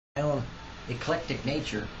my own eclectic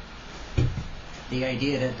nature, the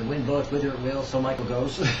idea that the wind bloweth whither it will, so Michael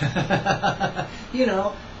goes. You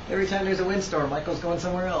know, every time there's a windstorm, Michael's going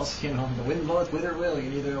somewhere else. You know, the wind bloweth whither it will. You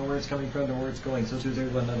neither know where it's coming from nor where it's going. So too is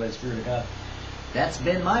everyone led by the Spirit of God. That's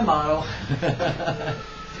been my motto.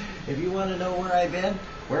 If you want to know where I've been,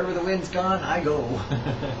 wherever the wind's gone, I go.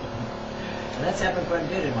 And that's happened quite a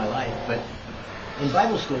bit in my life. But in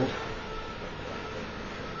Bible school,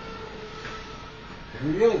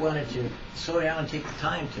 we really wanted to slow down and take the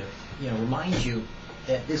time to, remind you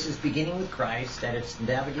that this is beginning with Christ, that it's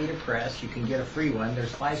Navigator Press. You can get a free one.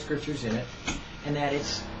 There's 5 scriptures in it. And that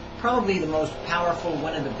it's probably the most powerful,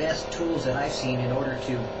 one of the best tools that I've seen in order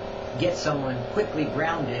to get someone quickly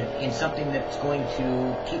grounded in something that's going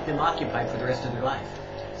to keep them occupied for the rest of their life.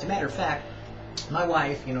 As a matter of fact, my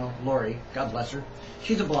wife, Lori, God bless her,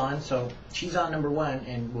 she's a blonde, so she's on number 1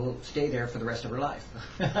 and will stay there for the rest of her life.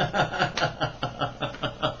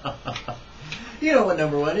 You know what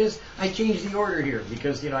number 1 is? I changed the order here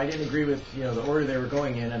because, I didn't agree with, the order they were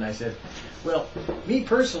going in, and I said, well, me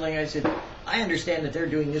personally, I said, I understand that they're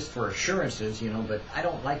doing this for assurances, but I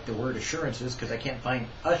don't like the word assurances because I can't find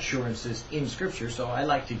assurances in Scripture, so I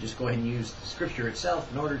like to just go ahead and use the Scripture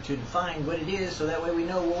itself in order to define what it is so that way we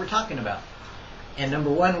know what we're talking about. And number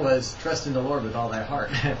 1 was trust in the Lord with all thy heart.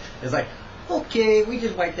 It's like, okay, we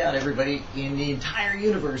just wiped out everybody in the entire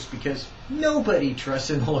universe because nobody trusts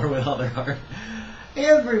in the Lord with all their heart.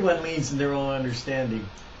 Everyone leans in their own understanding.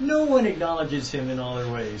 No one acknowledges Him in all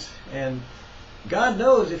their ways. And God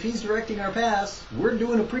knows if He's directing our paths, we're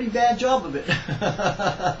doing a pretty bad job of it.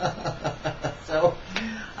 So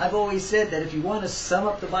I've always said that if you want to sum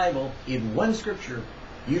up the Bible in one scripture,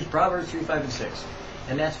 use Proverbs 3, 5, and 6.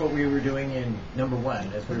 And that's what we were doing in number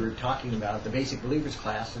 1, as we were talking about the basic believers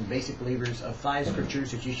class and basic believers of 5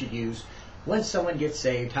 scriptures that you should use once someone gets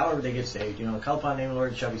saved, however they get saved. Call upon the name of the Lord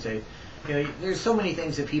and shall be saved. There's so many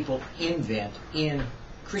things that people invent in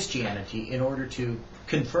Christianity in order to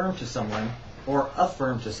confirm to someone or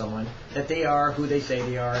affirm to someone that they are who they say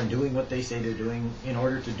they are and doing what they say they're doing in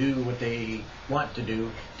order to do what they want to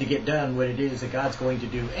do to get done what it is that God's going to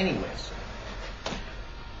do anyways.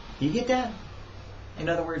 You get that? In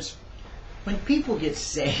other words, when people get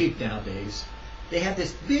saved nowadays, they have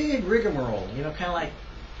this big rigmarole, kind of like,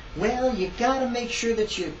 well, you got to make sure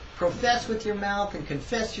that you profess with your mouth and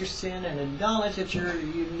confess your sin and acknowledge that you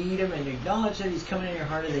need Him and acknowledge that He's coming in your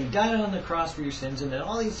heart and that He died on the cross for your sins and that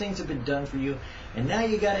all these things have been done for you, and now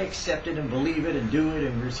you got to accept it and believe it and do it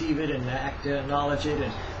and receive it and acknowledge it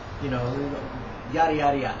and, yada,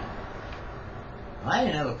 yada, yada. I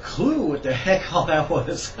didn't have a clue what the heck all that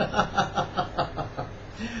was.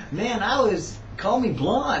 Man, call me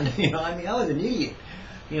blonde, I was an idiot.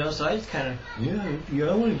 So I just kind of,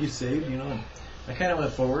 I want to get saved, I kind of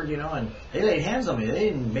went forward, and they laid hands on me. They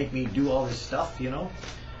didn't make me do all this stuff, And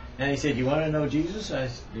he said, you want to know Jesus? Or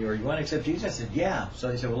you want to accept Jesus? I said, yeah.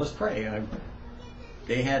 So they said, well, let's pray.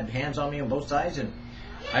 They had hands on me on both sides, and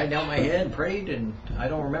I knelt my head and prayed, and I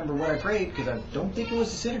don't remember what I prayed because I don't think it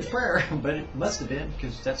was a sinner's prayer, but it must have been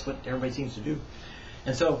because that's what everybody seems to do.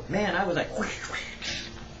 And so, man, I was like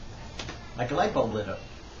a light bulb lit up.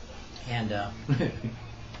 And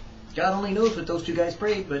God only knows what those 2 guys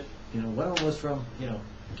prayed, but, one of them was from,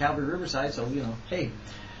 Calvary Riverside, so, hey,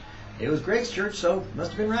 it was Greg's church, so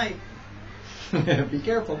must have been right. Be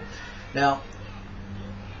careful. Now,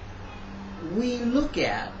 we look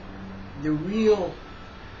at the real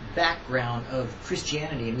background of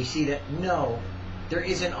Christianity and we see that no, there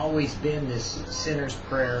isn't always been this sinner's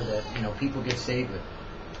prayer that people get saved with.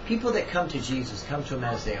 People that come to Jesus come to Him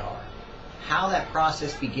as they are. How that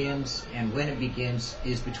process begins and when it begins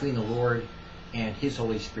is between the Lord and His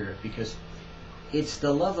Holy Spirit, because it's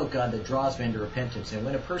the love of God that draws men to repentance. And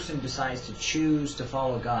when a person decides to choose to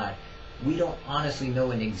follow God, we don't honestly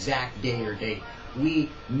know an exact day or date. We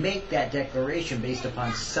make that declaration based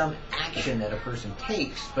upon some action that a person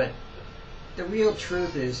takes, but the real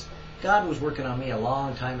truth is God was working on me a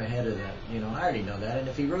long time ahead of that. I already know that. And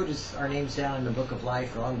if He wrote our names down in the book of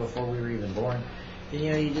life long before we were even born, then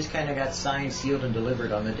you just kind of got signed, sealed, and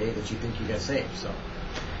delivered on the day that you think you got saved. So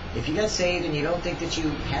if you got saved and you don't think that you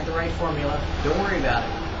had the right formula, don't worry about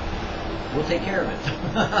it. We'll take care of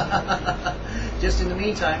it. Just in the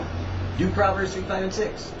meantime, do Proverbs 3, 5, and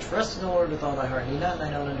 6. Trust in the Lord with all thy heart, and lean not on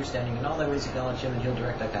thine own understanding, in all thy ways acknowledge Him, and He'll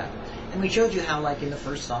direct thy path. And we showed you how, like in the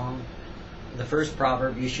first psalm, the first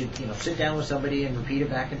proverb, you should, sit down with somebody and repeat it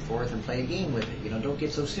back and forth and play a game with it. Don't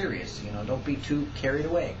get so serious. Don't be too carried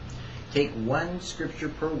away. Take 1 scripture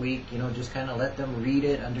per week. Just kind of let them read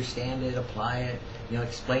it, understand it, apply it.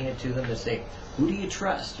 Explain it to them to say, who do you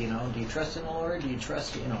trust? Do you trust in the Lord? Do you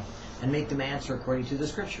trust? and make them answer according to the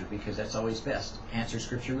Scripture, because that's always best. Answer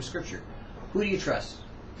Scripture with Scripture. Who do you trust?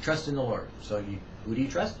 Trust in the Lord. So who do you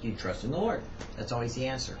trust? You trust in the Lord. That's always the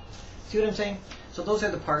answer. See what I'm saying? So those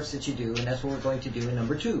are the parts that you do, and that's what we're going to do in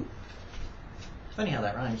number 2. It's funny how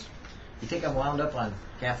that rhymes. You think I'm wound up on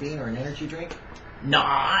caffeine or an energy drink?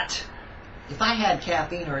 Not! If I had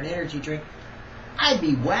caffeine or an energy drink, I'd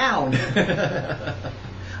be wound.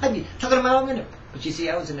 I'd be talking a mile a minute. But you see,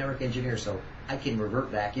 I was a network engineer, so I can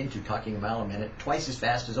revert back into talking a mile a minute twice as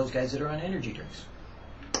fast as those guys that are on energy drinks.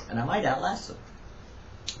 And I might outlast them.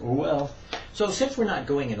 Oh well. So since we're not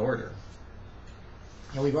going in order,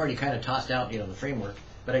 and we've already kind of tossed out, the framework,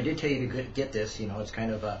 but I did tell you to get this, it's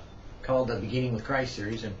kind of called the Beginning with Christ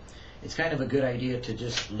series, and it's kind of a good idea to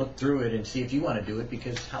just look through it and see if you want to do it,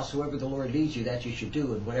 because howsoever the Lord leads you, that you should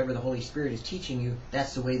do, and whatever the Holy Spirit is teaching you,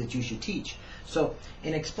 that's the way that you should teach. So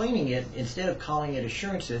in explaining it, instead of calling it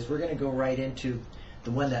assurances, we're going to go right into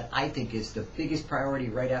the one that I think is the biggest priority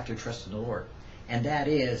right after trust in the Lord, and that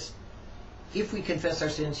is, if we confess our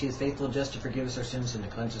sins, He is faithful and just to forgive us our sins and to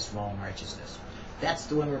cleanse us from all unrighteousness. That's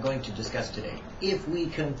the one we're going to discuss today. If we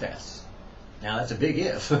confess. Now that's a big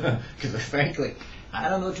if, because frankly, I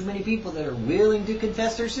don't know too many people that are willing to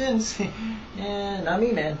confess their sins. And not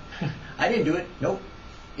me, man. I didn't do it. Nope.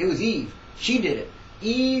 It was Eve. She did it.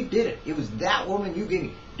 Eve did it. It was that woman you gave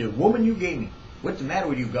me. The woman you gave me. What's the matter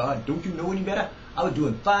with you, God? Don't you know any better? I was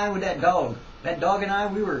doing fine with that dog. That dog and I,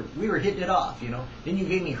 we were hitting it off, Then you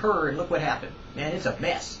gave me her, and look what happened. Man, it's a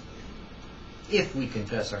mess. If we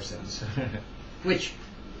confess our sins. Which,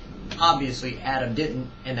 obviously, Adam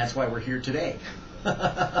didn't, and that's why we're here today.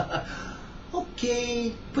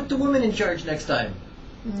 Okay, put the woman in charge next time.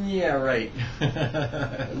 Yeah, right.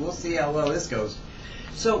 We'll see how well this goes.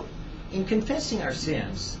 So, in confessing our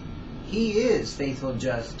sins, He is faithful and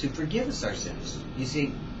just to forgive us our sins. You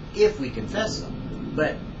see, if we confess them.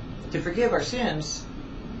 But to forgive our sins,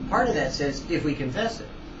 part of that says if we confess it.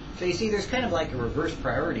 So you see, there's kind of like a reverse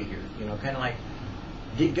priority here. Kind of like,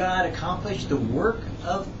 did God accomplish the work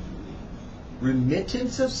of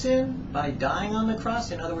remittance of sin by dying on the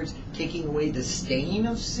cross? In other words, taking away the stain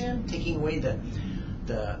of sin, taking away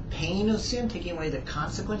the pain of sin, taking away the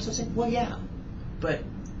consequence of sin? Well, yeah. But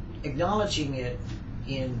acknowledging it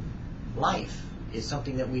in life is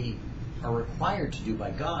something that we are required to do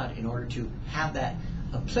by God in order to have that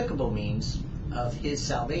applicable means of His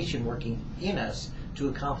salvation working in us to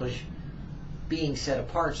accomplish being set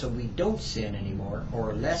apart so we don't sin anymore,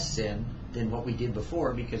 or less sin than what we did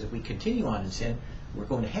before, because if we continue on in sin, we're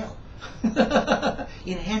going to hell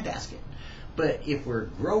in a handbasket. But if we're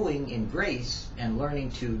growing in grace and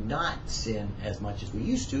learning to not sin as much as we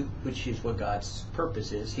used to, which is what God's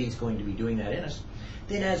purpose is, He's going to be doing that in us,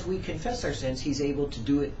 then as we confess our sins, He's able to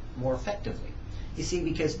do it more effectively. You see,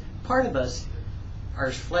 because part of us,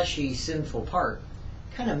 our fleshy, sinful part,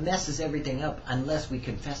 kind of messes everything up unless we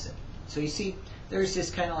confess it. So you see, there's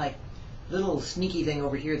this kind of like little sneaky thing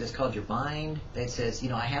over here that's called your mind that says,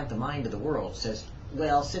 I have the mind of the world. It says,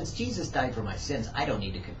 well, since Jesus died for my sins, I don't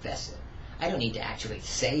need to confess it. I don't need to actually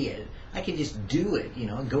say it. I can just do it,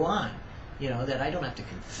 and go on. That I don't have to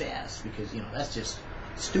confess because, that's just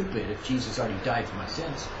stupid if Jesus already died for my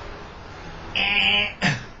sins.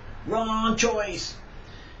 Wrong choice.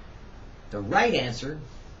 The right answer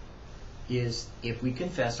is, if we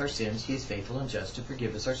confess our sins, He is faithful and just to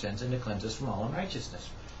forgive us our sins and to cleanse us from all unrighteousness.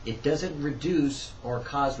 It doesn't reduce or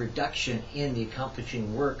cause reduction in the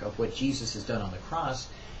accomplishing work of what Jesus has done on the cross.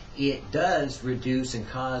 It does reduce and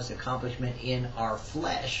cause accomplishment in our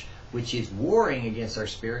flesh, which is warring against our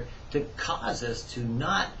spirit, to cause us to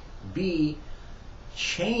not be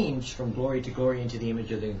changed from glory to glory into the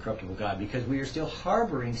image of the incorruptible God, because we are still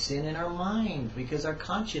harboring sin in our mind, because our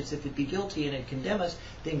conscience, if it be guilty and it condemn us,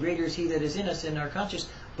 then greater is He that is in us than our conscience.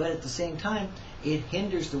 But at the same time, it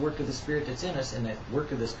hinders the work of the Spirit that's in us, and that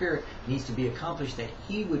work of the Spirit needs to be accomplished, that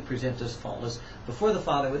He would present us faultless before the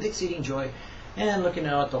Father with exceeding joy. And looking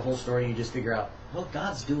out the whole story, you just figure out, well,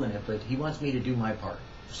 God's doing it, but He wants me to do my part.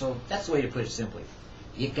 So that's the way to put it simply.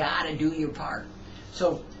 You got to do your part.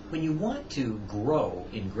 So when you want to grow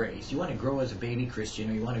in grace, you want to grow as a baby Christian,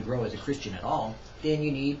 or you want to grow as a Christian at all, then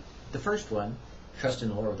you need the first one, trust in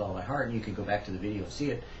the Lord with all thy heart, and you can go back to the video and see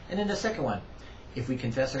it. And then the second one, if we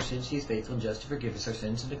confess our sins, He is faithful and just to forgive us our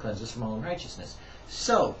sins and to cleanse us from all unrighteousness.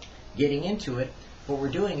 So, getting into it, what we're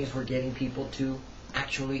doing is we're getting people to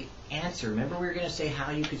actually answer. Remember, we were going to say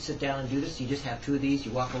how you could sit down and do this? You just have 2 of these,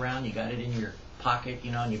 you walk around, you got it in your pocket,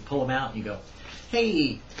 and you pull them out and you go,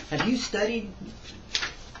 hey, have you studied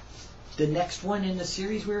the next one in the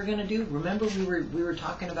series we were going to do? Remember, we were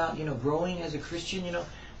talking about, growing as a Christian,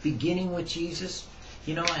 beginning with Jesus,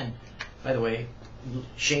 and by the way,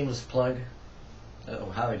 shameless plug.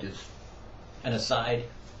 How I just an aside.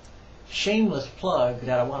 Shameless plug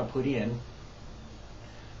that I want to put in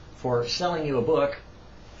for selling you a book.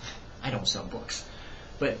 I don't sell books,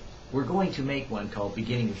 but we're going to make one called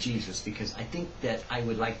Beginning of Jesus, because I think that I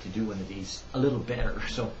would like to do one of these a little better.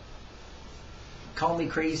 So call me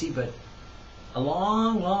crazy, but a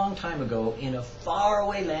long, long time ago in a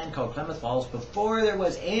faraway land called Klamath Falls, before there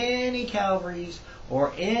was any Calvaries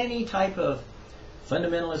or any type of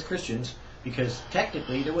fundamentalist Christians, because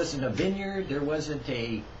technically there wasn't a vineyard, there wasn't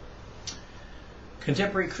a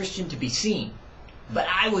contemporary Christian to be seen. But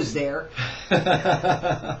I was there.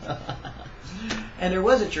 And there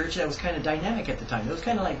was a church that was kind of dynamic at the time. It was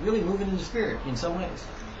kind of like really moving in the spirit in some ways.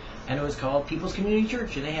 And it was called People's Community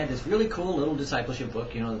Church. And they had this really cool little discipleship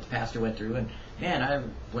book, that the pastor went through. And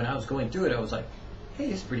man, when I was going through it, I was like, hey,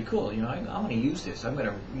 this is pretty cool. I'm going to use this. I'm going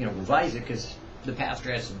to, revise it, because the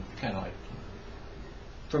pastor has some kind of like,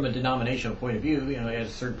 from a denominational point of view, he has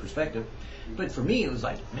a certain perspective. But for me, it was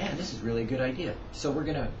like, man, this is really a good idea. So we're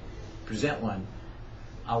going to present one.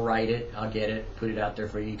 I'll write it, I'll get it, put it out there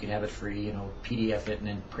for you. You can have it free, PDF it and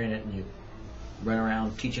then print it, and you run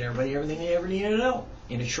around teaching everybody everything they ever need to know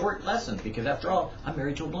in a short lesson. Because after all, I'm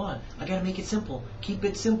married to a blonde. I got to make it simple. Keep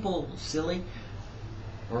it simple, silly.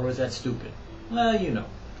 Or was that stupid? Well,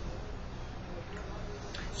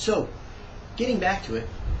 So, getting back to it,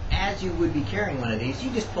 as you would be carrying one of these,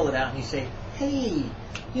 you just pull it out and you say, hey,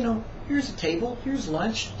 here's a table, here's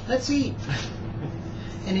lunch, let's eat.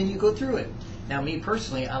 And then you go through it. Now, me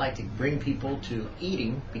personally, I like to bring people to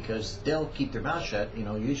eating, because they'll keep their mouth shut,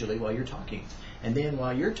 usually while you're talking. And then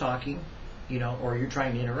while you're talking, or you're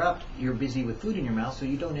trying to interrupt, you're busy with food in your mouth, so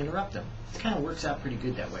you don't interrupt them. It kind of works out pretty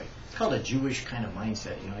good that way. It's called a Jewish kind of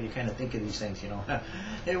mindset, you kind of think of these things,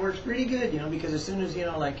 It works pretty good, because as soon as,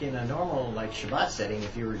 like in a normal, like Shabbat setting,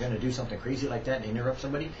 if you were going to do something crazy like that and interrupt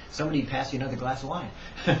somebody would pass you another glass of wine.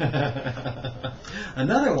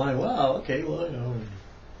 Another wine, wow, okay, well,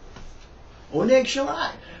 Oneg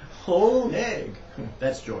Shalai. Oneg.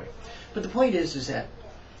 That's joy. But the point is that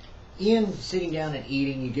in sitting down and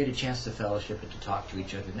eating, you get a chance to fellowship and to talk to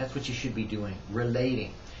each other. And that's what you should be doing,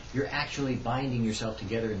 relating. You're actually binding yourself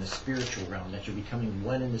together in the spiritual realm, that you're becoming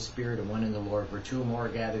one in the Spirit and one in the Lord. Where two or more are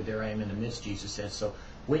gathered, there I am in the midst, Jesus says. So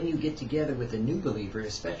when you get together with a new believer,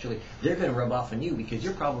 especially, they're going to rub off on you, because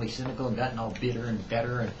you're probably cynical and gotten all bitter and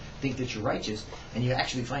better and think that you're righteous. And you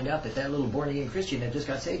actually find out that little born-again Christian that just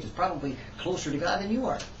got saved is probably closer to God than you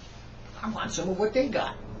are. I want some of what they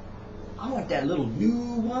got. I want that little new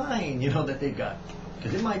wine, that they've got.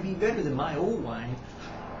 Because it might be better than my old wine.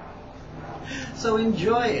 So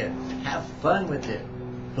enjoy it. Have fun with it.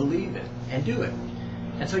 Believe it. And do it.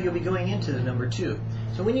 And so you'll be going into the number 2.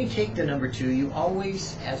 So when you take the number 2, you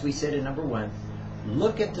always, as we said in number 1,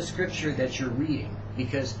 look at the scripture that you're reading.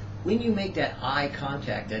 Because when you make that eye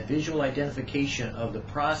contact, that visual identification of the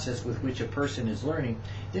process with which a person is learning,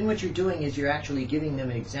 then what you're doing is you're actually giving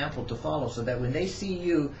them an example to follow, so that when they see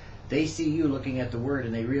you looking at the Word,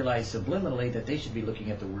 and they realize subliminally that they should be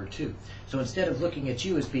looking at the Word too. So instead of looking at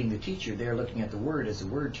you as being the teacher, they're looking at the Word as the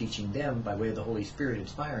Word teaching them by way of the Holy Spirit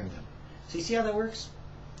inspiring them. So you see how that works?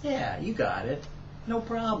 Yeah, you got it. No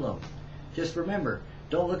problem. Just remember,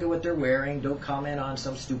 don't look at what they're wearing. Don't comment on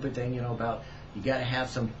some stupid thing, about, you got to have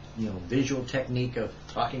some, visual technique of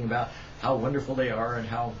talking about how wonderful they are, and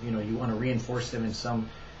how, you want to reinforce them in some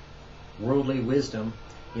worldly wisdom.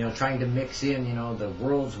 Trying to mix in, the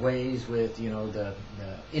world's ways with, the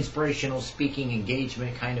inspirational speaking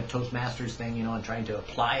engagement kind of Toastmasters thing, and trying to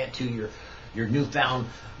apply it to your newfound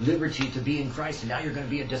liberty to be in Christ. And now you're going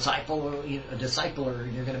to be a disciple, or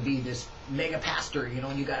you're going to be this mega pastor,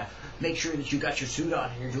 and you got to make sure that you got your suit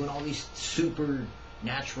on, and you're doing all these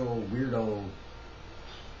supernatural, weirdo,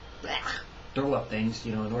 throw up things,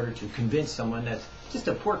 in order to convince someone that just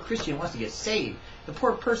a poor Christian wants to get saved. The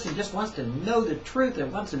poor person just wants to know the truth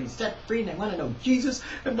and wants to be set free, and they want to know Jesus.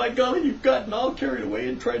 And my golly, you've gotten all carried away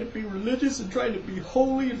and trying to be religious and trying to be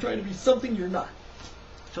holy and trying to be something you're not.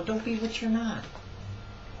 So don't be what you're not.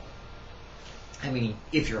 I mean,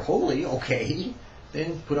 if you're holy, okay,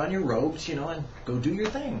 then put on your robes, and go do your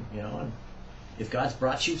thing, And if God's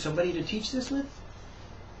brought you somebody to teach this with,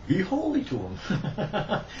 be holy to him.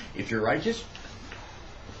 If you're righteous,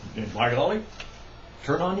 then by golly,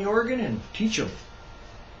 turn on the organ and teach them.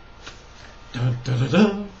 Dun, dun, dun,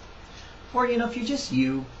 dun. Or, if you're just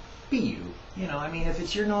you, be you. If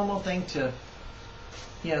it's your normal thing to,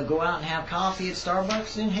 go out and have coffee at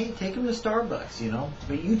Starbucks, then hey, take them to Starbucks,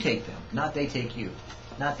 But you take them, not they take you.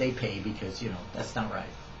 Not they pay, because, that's not right.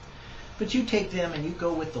 But you take them and you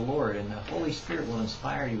go with the Lord, and the Holy Spirit will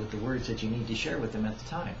inspire you with the words that you need to share with them at the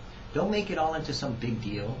time. Don't make it all into some big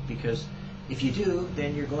deal, because if you do,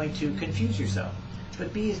 then you're going to confuse yourself.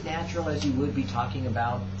 But be as natural as you would be talking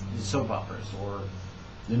about the soap operas or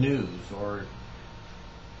the news or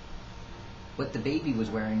what the baby was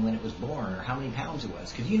wearing when it was born or how many pounds it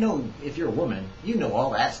was. Because you know, if you're a woman, you know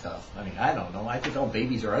all that stuff. I mean, I don't know. I think all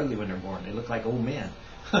babies are ugly when they're born. They look like old men.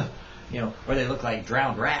 You know, or they look like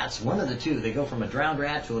drowned rats. One of the two. They go from a drowned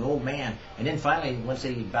rat to an old man, and then finally, once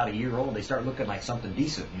they're about a year old, they start looking like something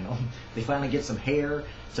decent, you know. They finally get some hair,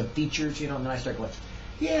 some features, you know, and then I start going,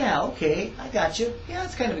 yeah, okay, I got you. Yeah,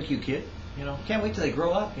 that's kind of a cute kid. You know, can't wait till they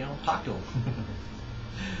grow up, you know, talk to him.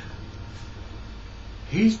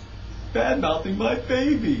 He's bad-mouthing my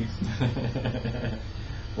baby.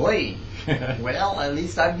 Boy, well, at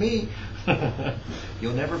least I'm me.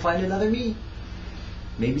 You'll never find another me.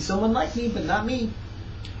 Maybe someone like me, but not me.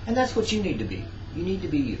 And that's what you need to be. You need to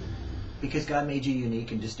be you. Because God made you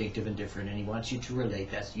unique and distinctive and different, and He wants you to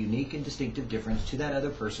relate that unique and distinctive difference to that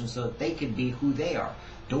other person so that they can be who they are.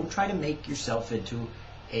 Don't try to make yourself into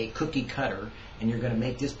a cookie cutter and you're going to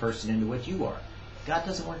make this person into what you are. God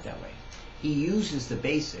doesn't work that way. He uses the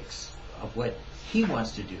basics of what He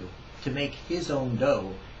wants to do to make His own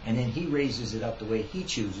dough, and then He raises it up the way He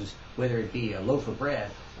chooses, whether it be a loaf of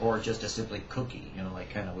bread or just a simply cookie, you know, like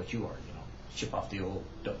kind of what you are, you know, chip off the old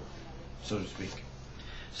dough, so to speak.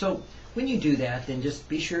 So when you do that, then just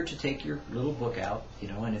be sure to take your little book out, you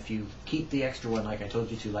know, and if you keep the extra one like I told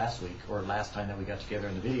you to last week, or last time that we got together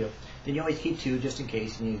in the video, then you always keep two just in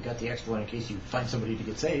case, and you've got the extra one in case you find somebody to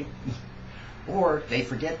get saved. Or they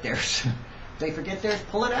forget theirs. If they forget theirs,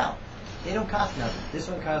 pull it out. They don't cost nothing. This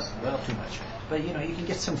one costs, well, too much. But, you know, you can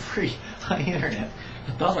get some free on the internet.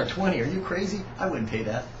 $1.20. Are you crazy? I wouldn't pay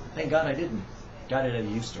that. Thank God I didn't. Got it at a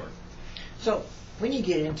used store. So, when you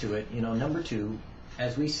get into it, you know, number 2,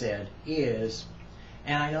 as we said, is,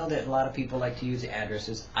 and I know that a lot of people like to use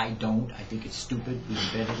addresses. I don't. I think it's stupid. We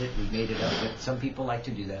invented it. We made it up. But some people like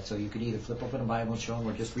to do that. So you could either flip open a Bible and show them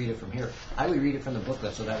or just read it from here. I would read it from the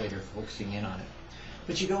booklet so that way they're focusing in on it.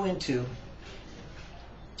 But you go into,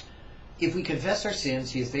 if we confess our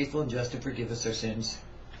sins, He is faithful and just to forgive us our sins.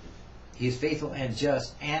 He is faithful and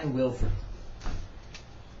just and will forgive.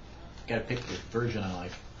 Got to pick the version I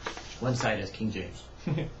like. One side has King James.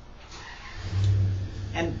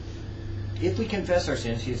 And if we confess our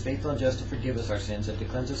sins, He is faithful and just to forgive us our sins and to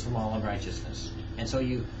cleanse us from all unrighteousness. And so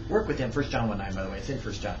you work with Him. 1 John 1:9, by the way. It's in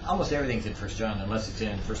 1 John. Almost everything's in 1 John, unless it's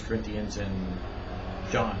in 1 Corinthians and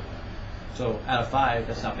John. So out of 5,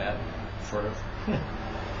 that's not bad. Sort of.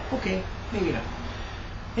 Okay, maybe not.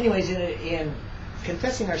 Anyways, in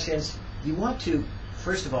confessing our sins, you want to,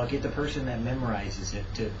 first of all, get the person that memorizes it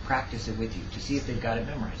to practice it with you, to see if they've got it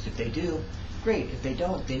memorized. If they do, great. If they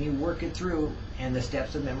don't, then you work it through, and the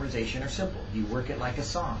steps of memorization are simple. You work it like a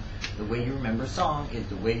song. The way you remember a song is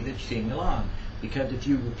the way that you sing along. Because if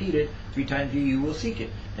you repeat it 3 times, you will seek it.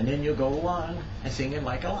 And then you'll go along and sing it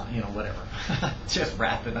like a, you know, whatever. Just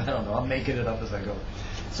rapping, I don't know. I'm making it up as I go.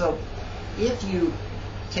 So if you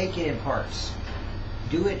take it in parts,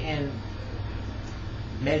 do it in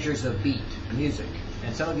measures of beat, music.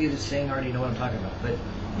 And some of you that sing already know what I'm talking about. But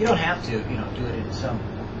you don't have to, you know, do it in some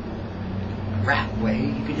rap way.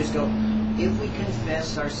 You could just go, if we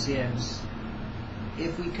confess our sins,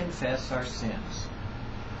 if we confess our sins,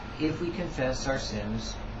 if we confess our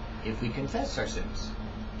sins, if we confess our sins,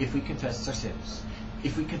 if we confess our sins,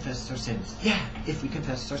 if we confess our sins, yeah, if we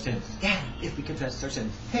confess our sins, yeah, if we confess our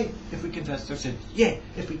sins, hey, if we confess our sins, yeah,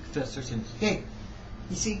 if we confess our sins, hey.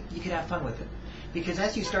 You see, you can have fun with it. Because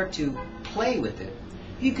as you start to play with it,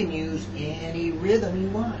 you can use any rhythm you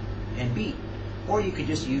want and beat. Or you could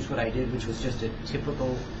just use what I did, which was just a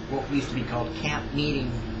typical, what used to be called camp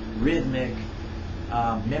meeting rhythmic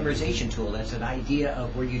memorization tool. That's an idea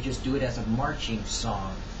of where you just do it as a marching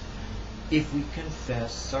song. If we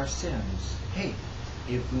confess our sins. Hey,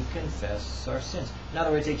 if we confess our sins. In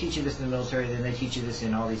other words, they teach you this in the military, then they teach you this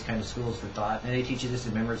in all these kind of schools for thought, and they teach you this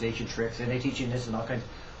in memorization tricks, and they teach you this in all kinds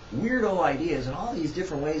of weirdo ideas, and all these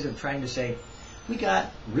different ways of trying to say, we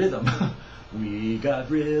got rhythm. We got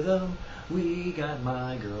rhythm. We got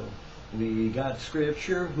my girl. We got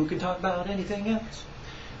scripture. Who can talk about anything else?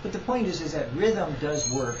 But the point is that rhythm does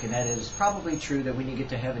work, and that it is probably true that when you get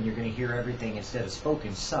to heaven, you're going to hear everything instead of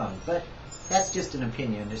spoken, sung. But that's just an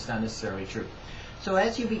opinion. It's not necessarily true. So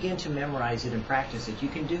as you begin to memorize it and practice it, you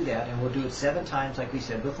can do that, and we'll do it 7 times like we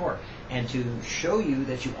said before. And to show you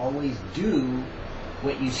that you always do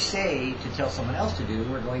what you say to tell someone else to do,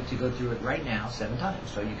 we're going to go through it right now 7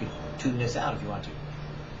 times. So you can tune this out if you want to.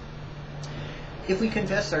 If we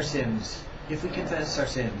confess our sins, if we confess our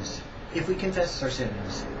sins, if we confess our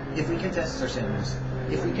sins, if we confess our sins,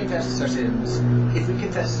 If we confess our sins, if we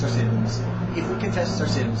confess our sins, if we confess our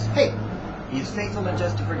sins, hey, He is faithful and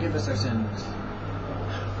just to forgive us our sins.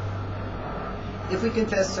 If we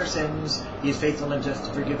confess our sins, He is faithful and just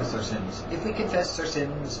to forgive us our sins. If we confess our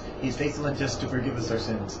sins, He is faithful and just to forgive us our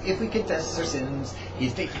sins. If we confess our sins, He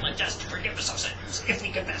is faithful and just to forgive us our sins. If we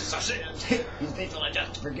confess our sins, He is faithful and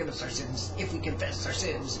just to forgive us our sins. If we confess our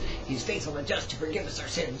sins, He is faithful and just to forgive us our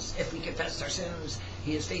sins. If we confess our sins,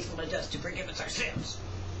 He is faithful and just to forgive us our sins.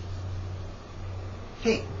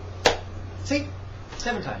 Hey, see?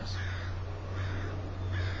 7 times.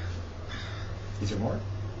 Is there more?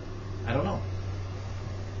 I don't know.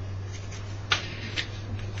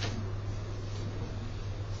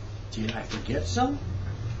 Did I forget some?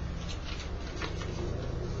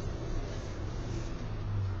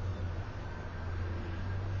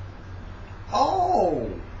 Oh!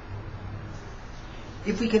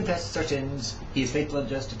 If we confess our sins, He is faithful and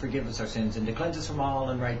just to forgive us our sins and to cleanse us from all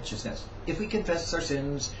unrighteousness. If we confess our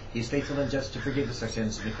sins, He is faithful and just to forgive us our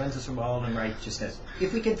sins and to cleanse us from all unrighteousness.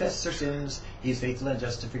 If we confess our sins, He is faithful and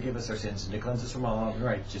just to forgive us our sins and to cleanse us from all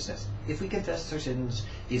unrighteousness. If we confess our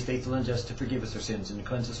sins, He is faithful and just to forgive us our sins and to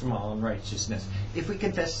cleanse us from all unrighteousness. If we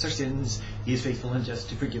confess our sins, He is faithful and just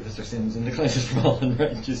to forgive us our sins and to cleanse us from all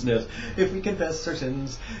unrighteousness. If we confess our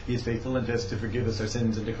sins, He is faithful and just to forgive us our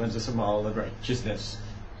sins and to cleanse us from all unrighteousness.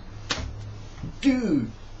 Dude,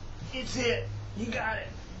 it's it. You got it.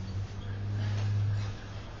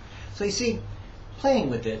 So you see, playing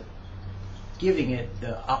with it, giving it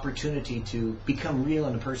the opportunity to become real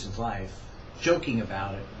in a person's life, joking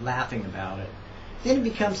about it, laughing about it, then it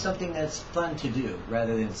becomes something that's fun to do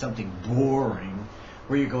rather than something boring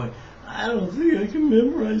where you're going, I don't think I can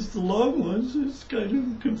memorize the long ones. It's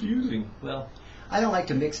kind of confusing. Well, I don't like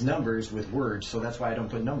to mix numbers with words, so that's why I don't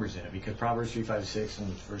put numbers in it, because Proverbs 3, 5, 6 and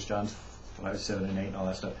 1 John 5, 7, and 8 and all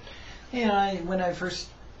that stuff. And when I first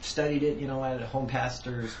studied it, at a home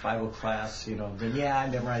pastor's Bible class, then yeah, I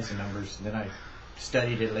memorized the numbers. And then I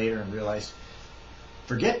studied it later and realized,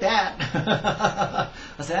 forget that.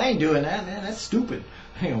 I said, I ain't doing that, man. That's stupid.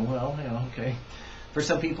 Okay. For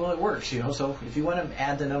some people it works, so if you want to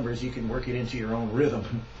add the numbers, you can work it into your own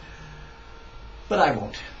rhythm. But I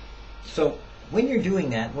won't. So when you're doing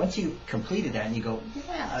that, once you've completed that and you go,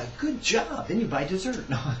 yeah, good job, then you buy dessert.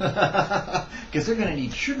 Because they're going to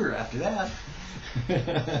need sugar after that.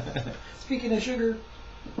 Speaking of sugar,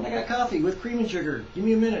 I got coffee with cream and sugar. Give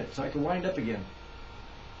me a minute so I can wind up again.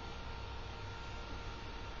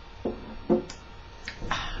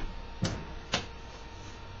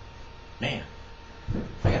 Man,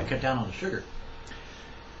 I got to cut down on the sugar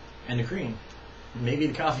and the cream, maybe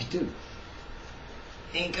the coffee too.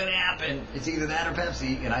 Ain't gonna happen. It's either that or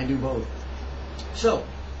Pepsi, and I do both. So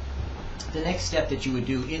the next step that you would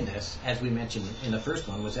do in this, as we mentioned in the first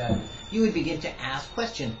one, was that you would begin to ask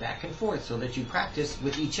questions back and forth so that you practice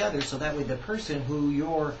with each other, so that way the person who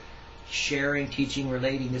you're sharing, teaching,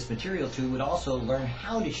 relating this material to would also learn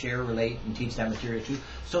how to share, relate, and teach that material to,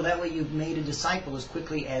 so that way you've made a disciple as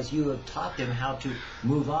quickly as you have taught them how to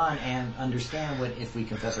move on and understand what if we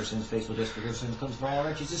confess our sins, faithful, just forgive sins, comes from all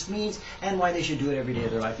righteousness means, and why they should do it every day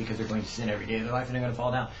of their life, because they're going to sin every day of their life and they're going to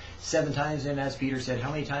fall down 7 times. And as Peter said,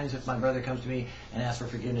 how many times if my brother comes to me and asks for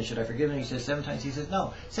forgiveness, should I forgive him? He says 7 times. He says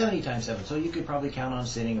no, 70 times 7. So you could probably count on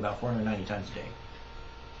sinning about 490 times a day.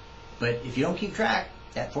 But if you don't keep track,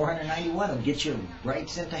 that 491 will get you right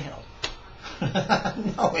sent to hell.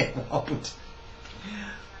 No, it won't.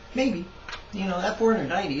 Maybe. That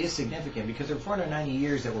 490 is significant, because there are 490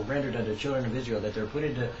 years that were rendered unto the children of Israel, that they're put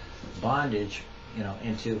into bondage,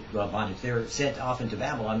 bondage. They were sent off into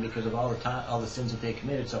Babylon because of all the sins that they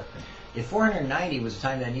committed. So if 490 was the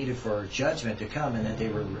time that needed for judgment to come, and that they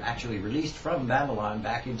were actually released from Babylon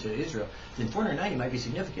back into Israel, then 490 might be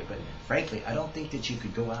significant. But frankly, I don't think that you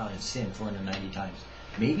could go out and sin 490 times.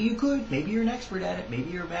 Maybe you could. Maybe you're an expert at it.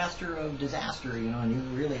 Maybe you're a master of disaster, and you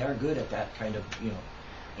really are good at that kind of,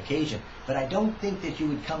 occasion. But I don't think that you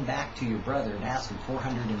would come back to your brother and ask him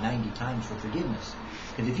 490 times for forgiveness.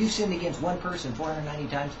 Because if you sinned against one person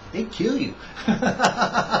 490 times, they'd kill you.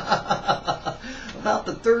 About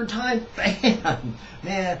the 3rd time, bam,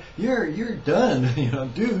 man, you're done.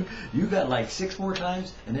 Dude, you got like 6 more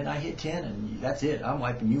times, and then I hit 10, and that's it. I'm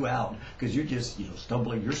wiping you out, because you're just,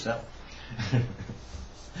 stumbling yourself.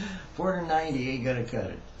 490 ain't gonna cut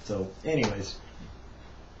it. So anyways,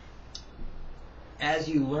 as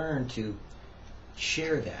you learn to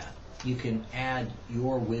share that, you can add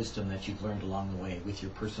your wisdom that you've learned along the way with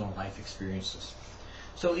your personal life experiences.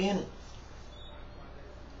 So in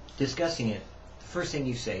discussing it, the first thing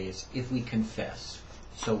you say is, if we confess.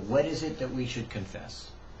 So what is it that we should confess?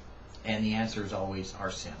 And the answer is always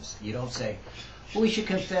our sins. You don't say, well, we should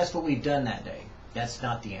confess what we've done that day. That's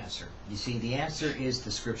not the answer. You see, the answer is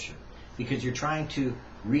the Scripture. Because you're trying to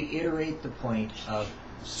reiterate the point of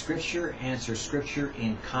Scripture answers Scripture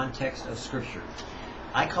in context of Scripture.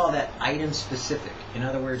 I call that item specific. In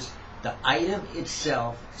other words, the item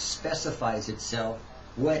itself specifies itself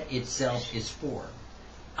what itself is for.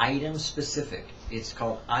 Item specific. It's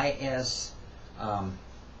called IS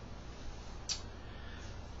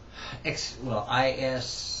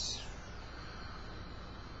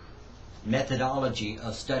methodology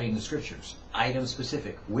of studying the Scriptures. Item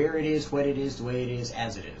specific. Where it is, what it is, the way it is,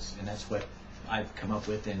 as it is. And that's what I've come up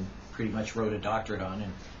with and pretty much wrote a doctorate on.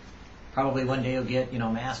 And probably one day you'll get,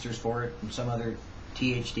 masters for it from some other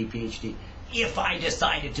PhD, if I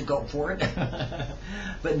decided to go for it.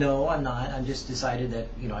 But no, I'm not. I'm just decided that,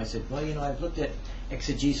 I said, well, I've looked at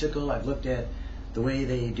exegetical, I've looked at the way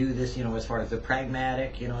they do this, as far as the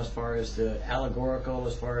pragmatic, as far as the allegorical,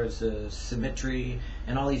 as far as the symmetry,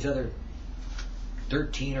 and all these other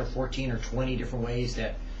 13 or 14 or 20 different ways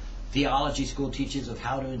that theology school teaches of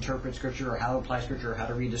how to interpret Scripture or how to apply Scripture or how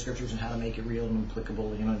to read the Scriptures and how to make it real and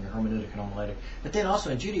applicable, in hermeneutic and homiletic. But then also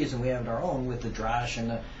in Judaism we have our own with the drash and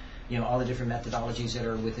the, all the different methodologies that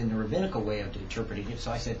are within the rabbinical way of interpreting it. So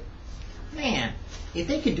I said, man, if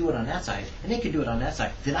they could do it on that side and they could do it on that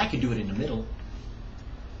side, then I could do it in the middle.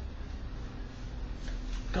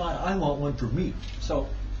 God, I want one for me. So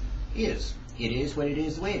it is what it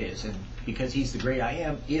is, the way it is. And because He's the great I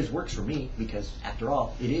am, works for me, because after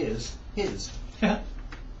all, it is His.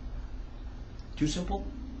 Too simple?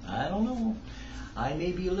 I don't know. I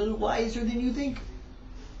may be a little wiser than you think.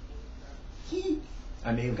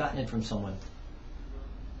 I may have gotten it from someone.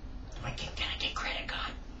 Can I get credit,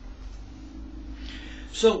 God?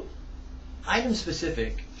 So, item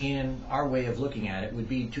specific in our way of looking at it would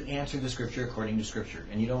be to answer the Scripture according to Scripture.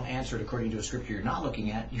 And you don't answer it according to a Scripture you're not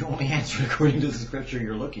looking at. You only answer it according to the Scripture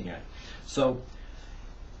you're looking at. So,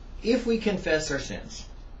 if we confess our sins,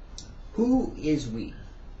 who is we?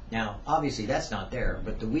 Now, obviously that's not there,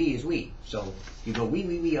 but the we is we. So, you go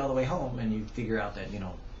we all the way home, and you figure out that, you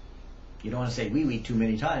don't want to say we too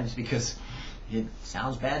many times because it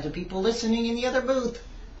sounds bad to people listening in the other booth.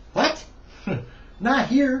 What? Not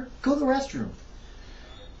here. Go to the restroom.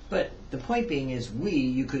 But the point being is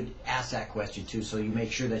you could ask that question too, so you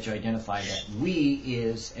make sure that you identify that we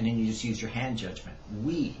is, and then you just use your hand judgment.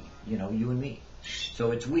 We, you and me.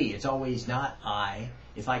 So it's we. It's always not I.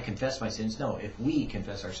 If I confess my sins, no. If we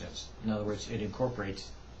confess our sins. In other words, it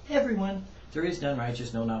incorporates everyone. There is none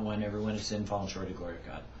righteous, no, not one. Everyone is sin, fallen short of the glory of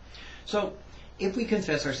God. So, if we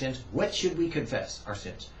confess our sins, what should we confess our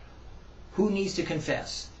sins? Who needs to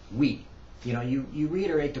confess? We. You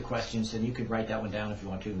reiterate the questions, and you could write that one down if you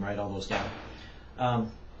want to, and write all those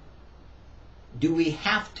down. Do we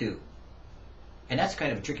have to? And that's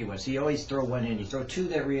kind of a tricky one. So you always throw one in. You throw two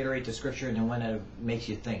that reiterate the Scripture, and then one that makes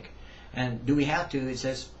you think. And do we have to? It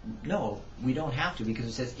says, no, we don't have to, because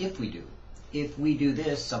it says if we do. If we do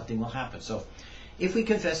this, something will happen. So, if we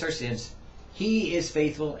confess our sins, He is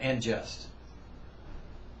faithful and just.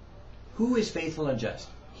 Who is faithful and just?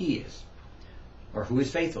 He is. Or who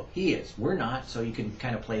is faithful? He is. We're not, so you can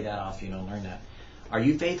kind of play that off, learn that. Are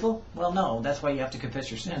you faithful? Well, no. That's why you have to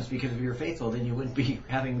confess your sins, because if you were faithful, then you wouldn't be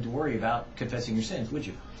having to worry about confessing your sins, would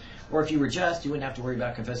you? Or if you were just, you wouldn't have to worry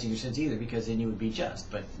about confessing your sins either, because then you would be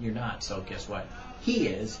just. But you're not, so guess what? He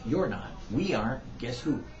is, you're not. We aren't, guess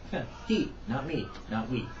who? He, not me, not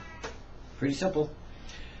we. Pretty simple.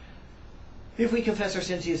 If we confess our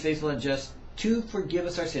sins, He is faithful and just to forgive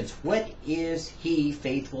us our sins. What is He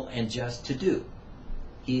faithful and just to do?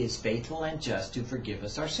 He is faithful and just to forgive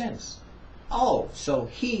us our sins. Oh, so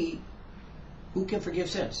who can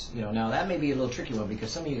forgive sins? Now that may be a little tricky one,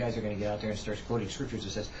 because some of you guys are going to get out there and start quoting Scriptures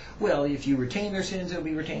that says, well, if you retain their sins, it'll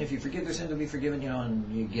be retained. If you forgive their sins, it'll be forgiven,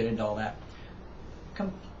 and you get into all that.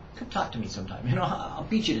 Come talk to me sometime. I'll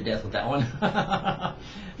beat you to death with that one.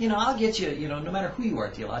 I'll get you, no matter who you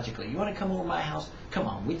are theologically. You want to come over my house? Come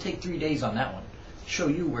on, we take 3 days on that one. Show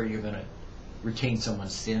you where you're going to retain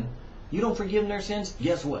someone's sin. You don't forgive them their sins,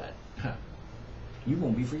 guess what? You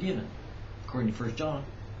won't be forgiven, according to 1 John.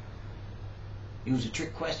 It was a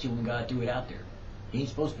trick question when God threw it out there. He ain't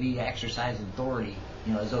supposed to be exercising authority,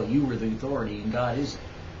 as though you were the authority and God isn't.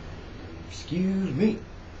 Excuse me.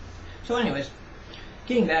 So anyways,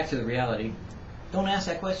 getting back to the reality, don't ask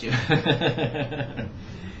that question.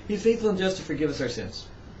 He's faithful and just to forgive us our sins.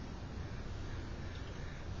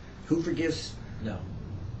 Who forgives? No.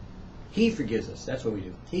 He forgives us. That's what we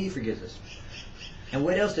do. He forgives us. And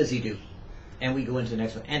what else does He do? And we go into the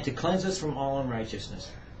next one. And to cleanse us from all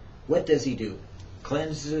unrighteousness. What does He do?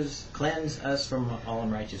 cleanse us from all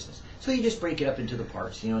unrighteousness. So you just break it up into the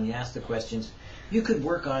parts, and you ask the questions. You could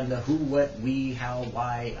work on the who, what, we, how,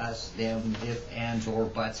 why, us, them, if, ands, or,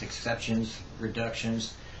 buts, exceptions,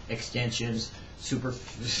 reductions, extensions,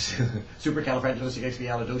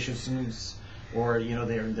 supercalifragilisticexpialidocious, or in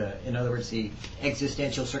other words, the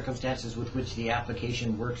existential circumstances with which the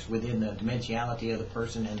application works within the dimensionality of the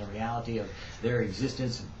person and the reality of their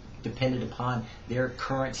existence, dependent upon their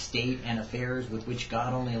current state and affairs, with which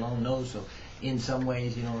God only alone knows. So, in some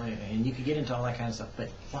ways, and you could get into all that kind of stuff. But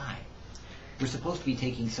why? We're supposed to be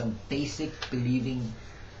taking some basic believing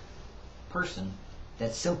person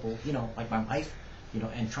that's simple, like my wife,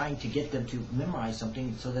 and trying to get them to memorize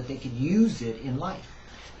something so that they could use it in life.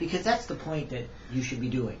 Because that's the point that you should be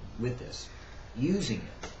doing with this, using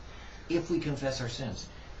it. If we confess our sins,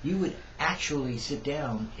 you would actually sit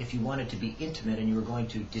down if you wanted to be intimate and you were going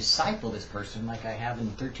to disciple this person, like I have in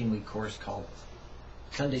the 13-week course called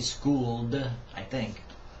Sunday Schooled, I think.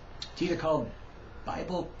 It's either called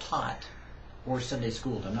Bible Taught or Sunday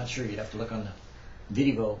Schooled. I'm not sure. You'd have to look on the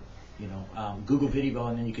video, Google video,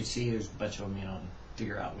 and then you could see there's a bunch of them, and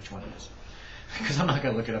figure out which one it is. Because I'm not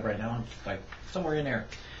going to look it up right now. I'm just like somewhere in there.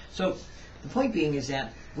 So the point being is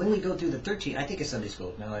that when we go through the 13, I think it's Sunday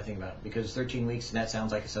School, now that I think about it, because 13 weeks, and that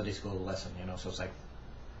sounds like a Sunday School lesson, so it's like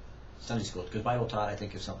Sunday School, because Bible Taught, I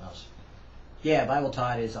think, is something else. Yeah, Bible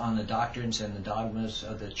Taught is on the doctrines and the dogmas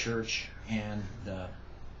of the church and the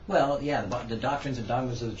doctrines and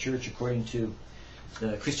dogmas of the church according to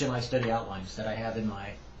the Christian Life Study outlines that I have in my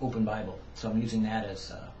open Bible. So I'm using that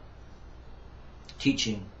as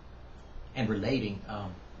teaching and relating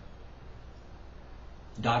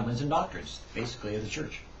dogmas and doctrines, basically, of the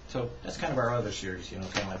church. So that's kind of our other series, kind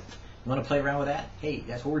of like, you want to play around with that? Hey,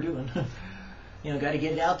 that's what we're doing. Got to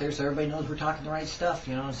get it out there so everybody knows we're talking the right stuff,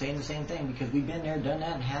 and saying the same thing, because we've been there, done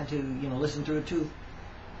that, and had to, listen through it too.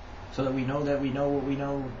 So that we know what we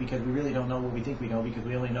know, because we really don't know what we think we know, because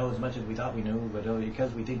we only know as much as we thought we knew, but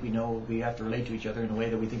because we think we know, we have to relate to each other in a way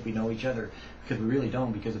that we think we know each other, because we really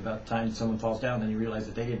don't, because about the time someone falls down, then you realize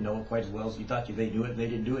that they didn't know it quite as well as you thought they knew it, they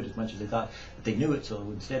didn't do it as much as they thought that they knew it, so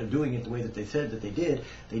instead of doing it the way that they said that they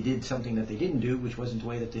did something that they didn't do, which wasn't the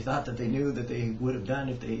way that they thought that they knew that they would have done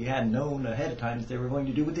if they hadn't known ahead of time that they were going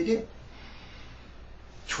to do what they did.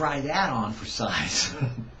 Try that on for size.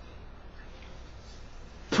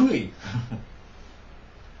 Pooey.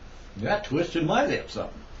 That twisted my lips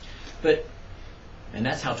up. And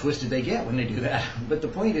that's how twisted they get when they do that. But the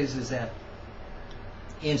point is that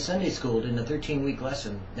in Sunday School, in the 13-week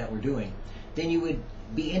lesson that we're doing, then you would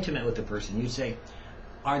be intimate with the person. You'd say,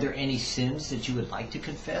 are there any sins that you would like to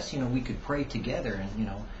confess? We could pray together and,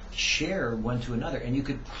 share one to another. And you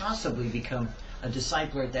could possibly become a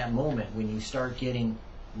discipler at that moment when you start getting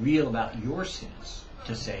real about your sins,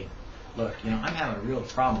 to say, look, I'm having a real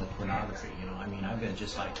problem with pornography, I've been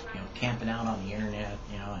just like, camping out on the internet,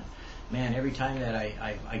 and man, every time that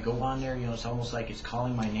I go on there, it's almost like it's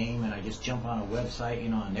calling my name, and I just jump on a website,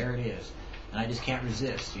 and there it is, and I just can't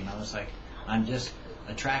resist, it's like, I'm just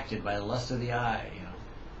attracted by the lust of the eye,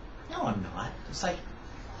 No, I'm not. It's like,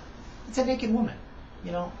 it's a naked woman,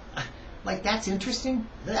 like, that's interesting?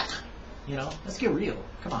 Ugh. Let's get real.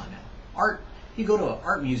 Come on now. Art, you go to an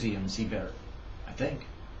art museum and see better, I think.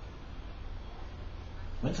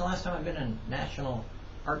 When's the last time I've been in a national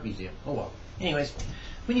art museum? Oh, well. Anyways,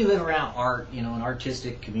 when you live around art, and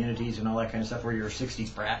artistic communities and all that kind of stuff where you're a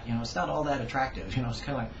 60s brat, it's not all that attractive. It's kind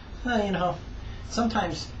of like, well,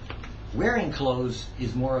 sometimes wearing clothes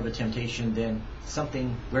is more of a temptation than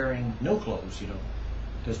something wearing no clothes,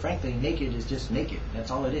 Because frankly, naked is just naked.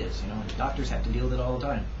 That's all it is, And doctors have to deal with it all the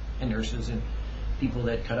time. And nurses and people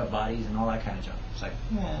that cut up bodies and all that kind of junk. It's like,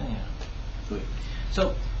 yeah. Good.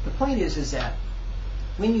 So the point is that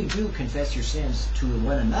when you do confess your sins to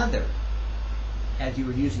one another, as you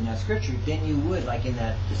were using that scripture, then you would, like in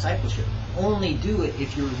that discipleship, only do it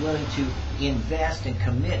if you're willing to invest and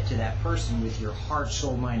commit to that person with your heart,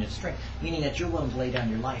 soul, mind, and strength. Meaning that you're willing to lay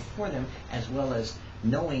down your life for them, as well as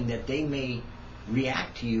knowing that they may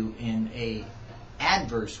react to you in a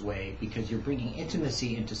adverse way because you're bringing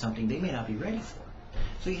intimacy into something they may not be ready for.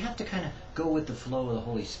 So you have to kind of go with the flow of the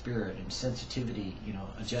Holy Spirit and sensitivity,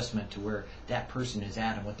 adjustment to where that person is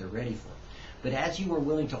at and what they're ready for. But as you are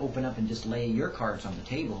willing to open up and just lay your cards on the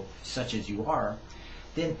table, such as you are,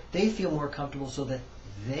 then they feel more comfortable so that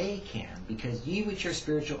they can, because ye which are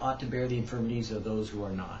spiritual ought to bear the infirmities of those who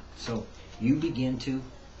are not. So you begin to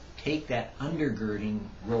take that undergirding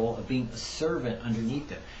role of being a servant underneath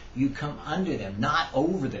them. You come under them, not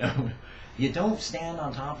over them. You don't stand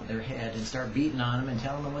on top of their head and start beating on them and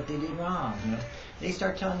telling them what they did wrong. You know, they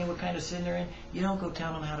start telling you what kind of sin they're in. You don't go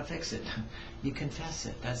tell them how to fix it. You confess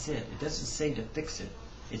it. That's it. It doesn't say to fix it.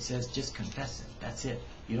 It says just confess it. That's it.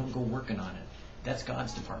 You don't go working on it. That's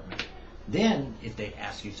God's department. Then, if they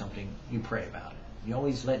ask you something, you pray about it. You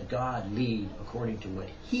always let God lead according to what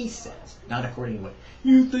He says, not according to what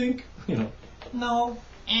you think. You know, no,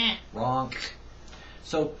 wrong.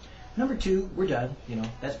 So, number 2, we're done. You know,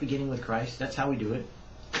 that's beginning with Christ. That's how we do it.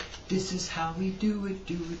 This is how we do it,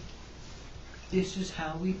 do it. This is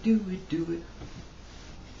how we do it, do it.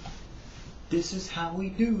 This is how we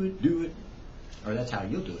do it, do it. Or that's how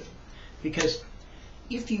you'll do it. Because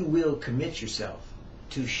if you will commit yourself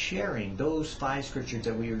to sharing those 5 scriptures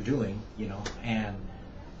that we are doing, you know, and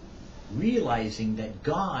realizing that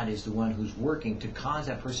God is the one who's working to cause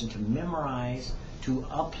that person to memorize, to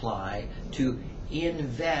apply, to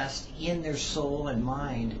invest in their soul and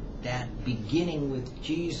mind that beginning with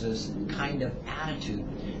Jesus kind of attitude,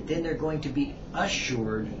 then they're going to be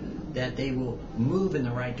assured that they will move in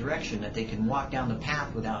the right direction, that they can walk down the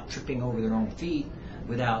path without tripping over their own feet,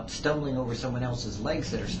 without stumbling over someone else's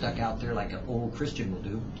legs that are stuck out there like an old Christian will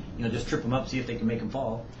do. You know, just trip them up, see if they can make them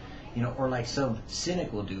fall. You know, or like some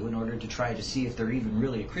cynic will do in order to try to see if they're even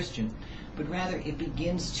really a Christian. But rather, it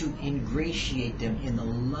begins to ingratiate them in the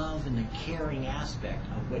love and the caring aspect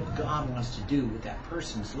of what God wants to do with that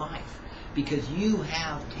person's life. Because you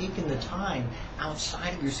have taken the time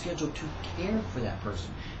outside of your schedule to care for that person.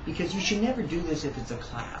 Because you should never do this if it's a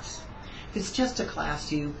class. If it's just a class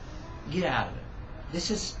to you, get out of it. This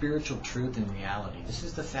is spiritual truth and reality. This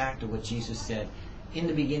is the fact of what Jesus said. In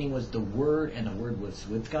the beginning was the Word, and the Word was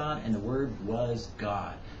with God, and the Word was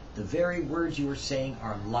God. The very words you are saying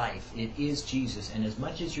are life. It is Jesus. And as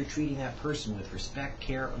much as you're treating that person with respect,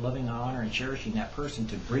 care, loving honor, and cherishing that person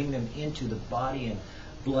to bring them into the body and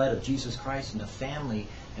blood of Jesus Christ and the family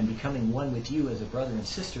and becoming one with you as a brother and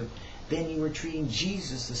sister, then you are treating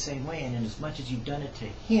Jesus the same way. And as much as you've done it to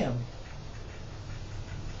Him,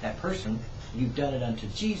 that person, you've done it unto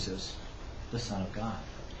Jesus, the Son of God.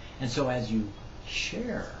 And so as you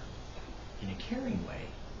share in a caring way,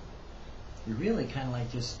 you're really kind of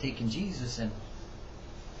like just taking Jesus and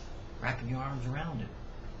wrapping your arms around Him,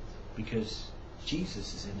 because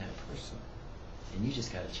Jesus is in that person. And you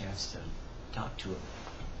just got a chance to talk to Him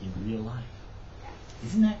in real life.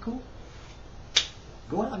 Isn't that cool?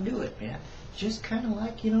 Go out and do it, man. Just kind of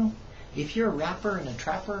like, you know, if you're a rapper and a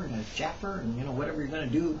trapper and a japper and, you know, whatever you're going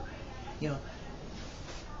to do, you know,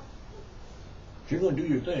 if you're going to do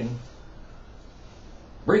your thing,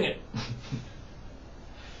 bring it.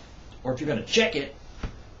 Or if you're going to check it,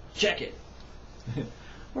 check it.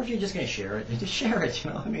 Or if you're just going to share it, just share it, you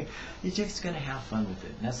know. I mean, you're just going to have fun with it.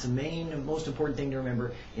 And that's the main and most important thing to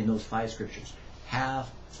remember in those 5 scriptures. Have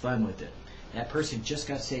fun with it. That person just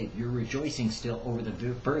got saved. You're rejoicing still over the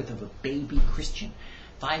birth of a baby Christian.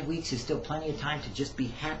 5 weeks is still plenty of time to just be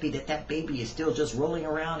happy that that baby is still just rolling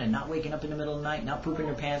around and not waking up in the middle of the night, not pooping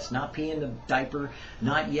their pants, not peeing the diaper,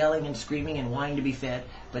 not yelling and screaming and wanting to be fed.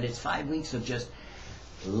 But it's 5 weeks of just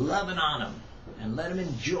loving on them and let them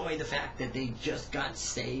enjoy the fact that they just got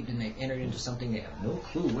saved and they entered into something they have no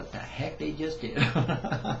clue what the heck they just did.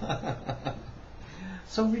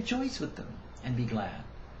 So rejoice with them and be glad.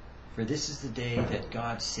 For this is the day that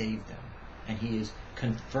God saved them. And He is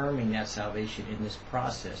confirming that salvation in this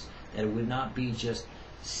process, that it would not be just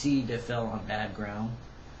seed that fell on bad ground,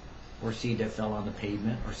 or seed that fell on the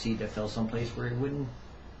pavement, or seed that fell someplace where it wouldn't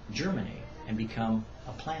germinate and become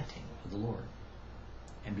a planting of the Lord.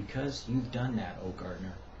 And because you've done that, O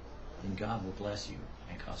gardener, then God will bless you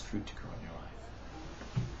and cause fruit to grow in your life.